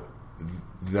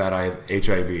 that I have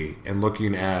HIV, and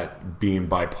looking at being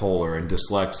bipolar and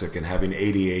dyslexic and having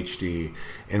ADHD,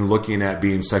 and looking at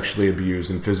being sexually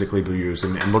abused and physically abused,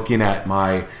 and looking at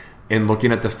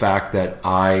the fact that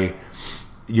I,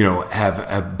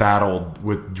 have battled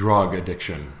with drug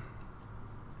addiction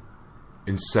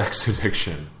and sex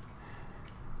addiction.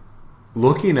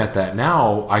 Looking at that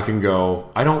now, I can go,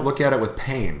 I don't look at it with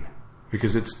pain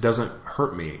because it doesn't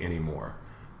hurt me anymore,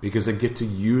 because I get to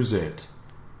use it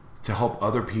to help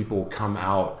other people come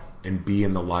out and be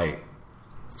in the light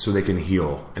so they can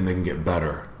heal and they can get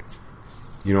better.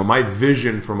 My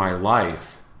vision for my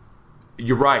life,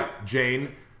 you're right,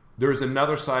 Jane, there's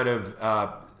another side of,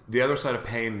 the other side of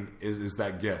pain is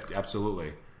that gift.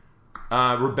 Absolutely.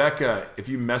 Rebecca, if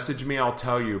you message me, I'll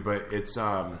tell you, but it's,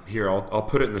 here, I'll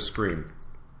put it in the screen.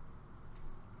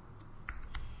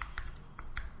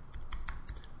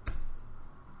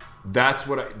 That's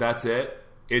it.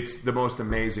 It's the most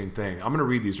amazing thing. I'm going to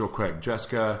read these real quick.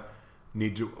 Jessica,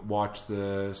 need to watch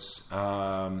this.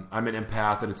 I'm an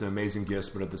empath and it's an amazing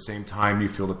gift, but at the same time, you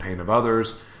feel the pain of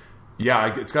others.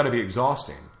 Yeah, it's got to be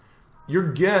exhausting.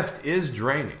 Your gift is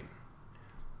draining.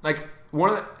 I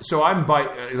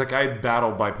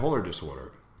battle bipolar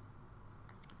disorder.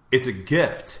 It's a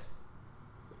gift.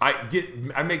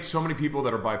 I make so many people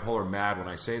that are bipolar mad when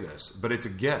I say this, but it's a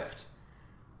gift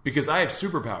because I have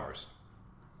superpowers.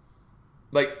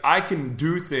 I can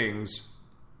do things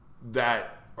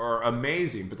that are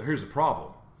amazing, but here's the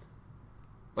problem.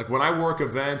 When I work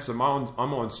events, I'm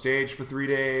on stage for 3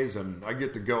 days and I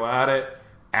get to go at it.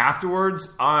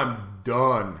 Afterwards, I'm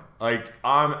done. Like,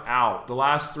 I'm out. The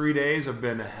last 3 days have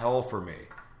been hell for me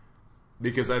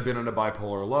because I've been in a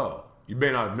bipolar low. You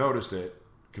may not have noticed it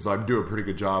because I do a pretty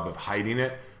good job of hiding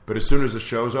it. But as soon as the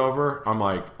show's over, I'm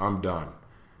like, I'm done.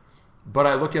 But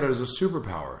I look at it as a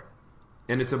superpower,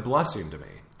 and it's a blessing to me.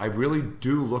 I really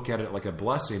do look at it like a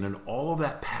blessing, and all of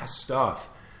that past stuff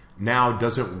now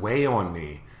doesn't weigh on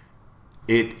me.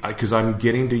 Because I'm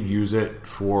getting to use it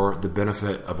for the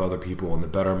benefit of other people and the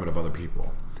betterment of other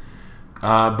people.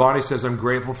 Bonnie says, I'm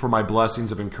grateful for my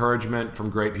blessings of encouragement from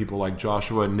great people like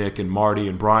Joshua, Nick, and Marty,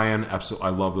 and Brian. Absolutely, I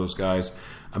love those guys.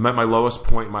 I'm at my lowest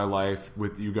point in my life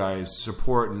with you guys'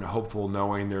 support and hopeful,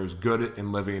 knowing there's good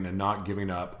in living and not giving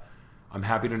up. I'm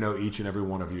happy to know each and every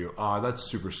one of you. That's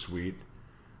super sweet.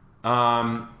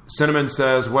 Cinnamon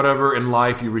says, whatever in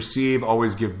life you receive,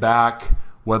 always give back,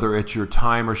 whether it's your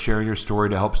time or sharing your story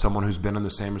to help someone who's been in the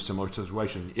same or similar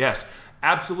situation. Yes,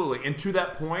 absolutely. And to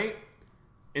that point,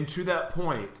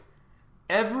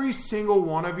 every single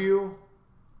one of you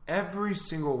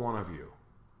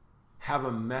have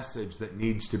a message that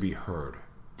needs to be heard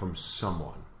from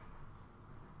someone.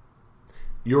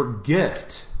 Your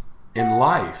gift in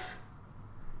life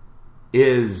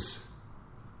is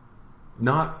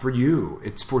not for you.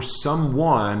 It's for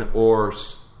someone or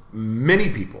many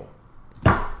people.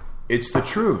 It's the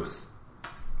truth.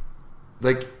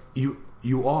 Like,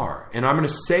 you are. And I'm going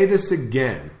to say this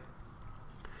again.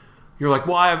 You're like,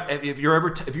 well, if you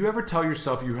ever tell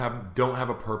yourself you don't have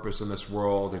a purpose in this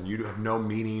world and you have no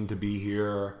meaning to be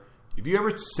here, if you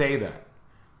ever say that,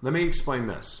 let me explain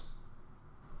this.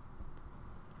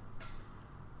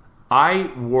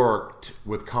 I worked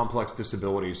with complex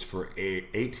disabilities for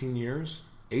 18 years.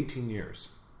 18 years.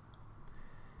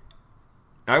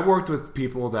 I worked with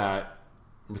people that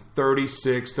were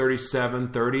 36, 37,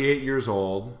 38 years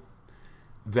old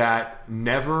that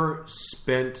never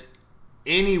spent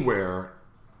anywhere,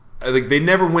 like they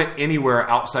never went anywhere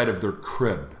outside of their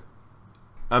crib.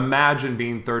 Imagine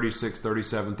being 36,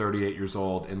 37, 38 years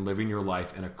old and living your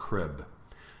life in a crib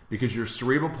because your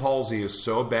cerebral palsy is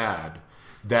so bad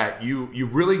that you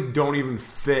really don't even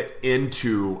fit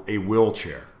into a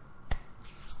wheelchair.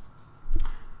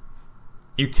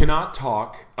 You cannot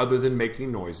talk other than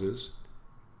making noises.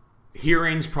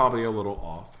 Hearing's probably a little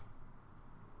off.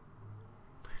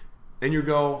 And you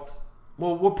go,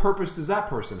 well, what purpose does that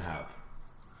person have?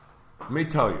 Let me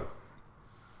tell you.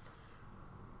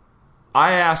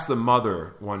 I asked the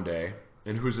mother one day,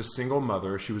 and who's a single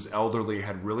mother, she was elderly,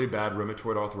 had really bad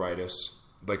rheumatoid arthritis,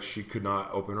 like she could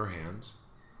not open her hands.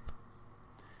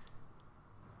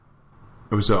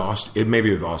 It may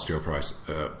be with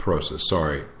osteoporosis,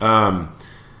 sorry. No,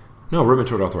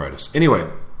 rheumatoid arthritis. Anyway,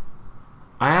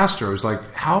 I asked her, I was like,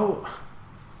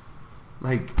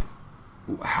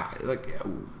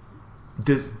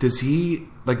 does he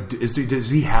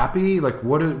happy? Like,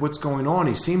 what's going on?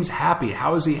 He seems happy.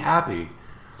 How is he happy?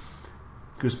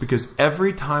 Because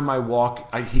every time I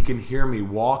walk, he can hear me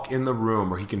walk in the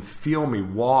room, or he can feel me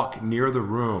walk near the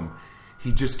room.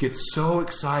 He just gets so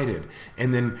excited,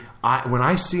 and then when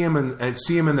I see him in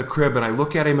the crib, and I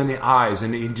look at him in the eyes,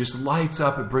 and he just lights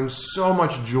up. It brings so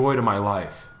much joy to my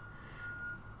life.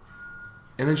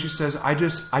 And then she says,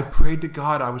 I prayed to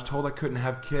God. I was told I couldn't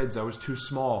have kids. I was too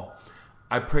small.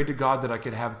 I prayed to God that I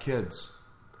could have kids.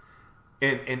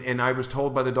 And I was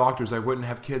told by the doctors I wouldn't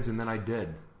have kids, and then I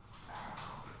did.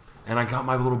 And I got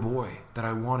my little boy that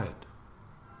I wanted.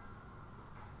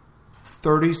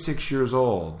 36 years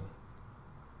old.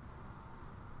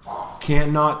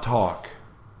 Cannot talk.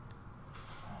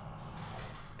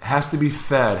 Has to be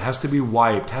fed. Has to be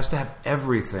wiped. Has to have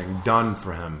everything done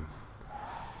for him.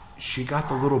 She got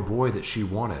the little boy that she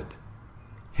wanted.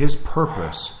 His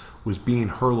purpose was being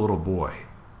her little boy.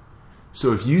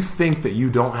 So if you think that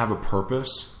you don't have a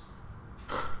purpose,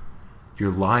 you're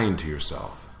lying to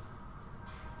yourself.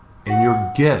 And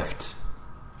your gift,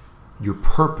 your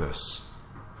purpose,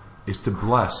 is to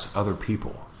bless other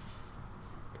people.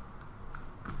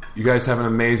 You guys have an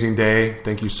amazing day.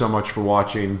 Thank you so much for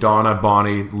watching. Donna,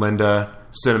 Bonnie, Linda,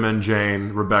 Cinnamon, Jane,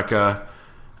 Rebecca,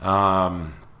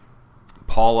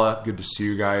 Paula, good to see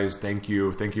you guys. Thank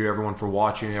you. Thank you, everyone, for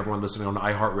watching. Everyone listening on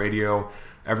iHeartRadio.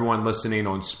 Everyone listening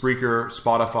on Spreaker,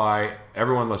 Spotify.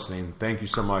 Everyone listening. Thank you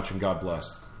so much, and God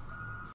bless.